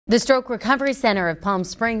The Stroke Recovery Center of Palm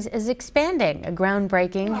Springs is expanding. A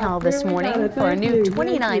groundbreaking held this morning for a new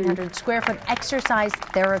 2,900 square foot exercise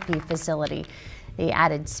therapy facility. The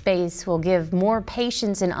added space will give more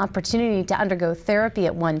patients an opportunity to undergo therapy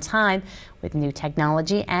at one time with new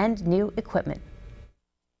technology and new equipment.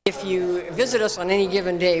 If you visit us on any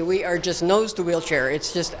given day, we are just nose to wheelchair.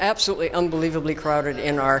 It's just absolutely unbelievably crowded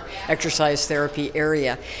in our exercise therapy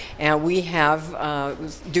area. And we have,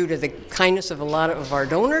 due to the kindness of a lot of our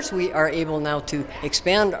donors, we are able now to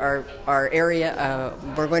expand our area.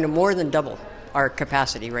 We're going to more than double our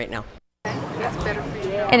capacity right now.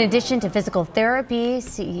 In addition to physical therapy,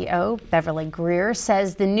 CEO Beverly Greer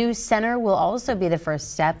says the new center will also be the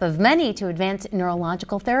first step of many to advance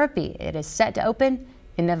neurological therapy. It is set to open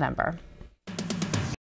in November.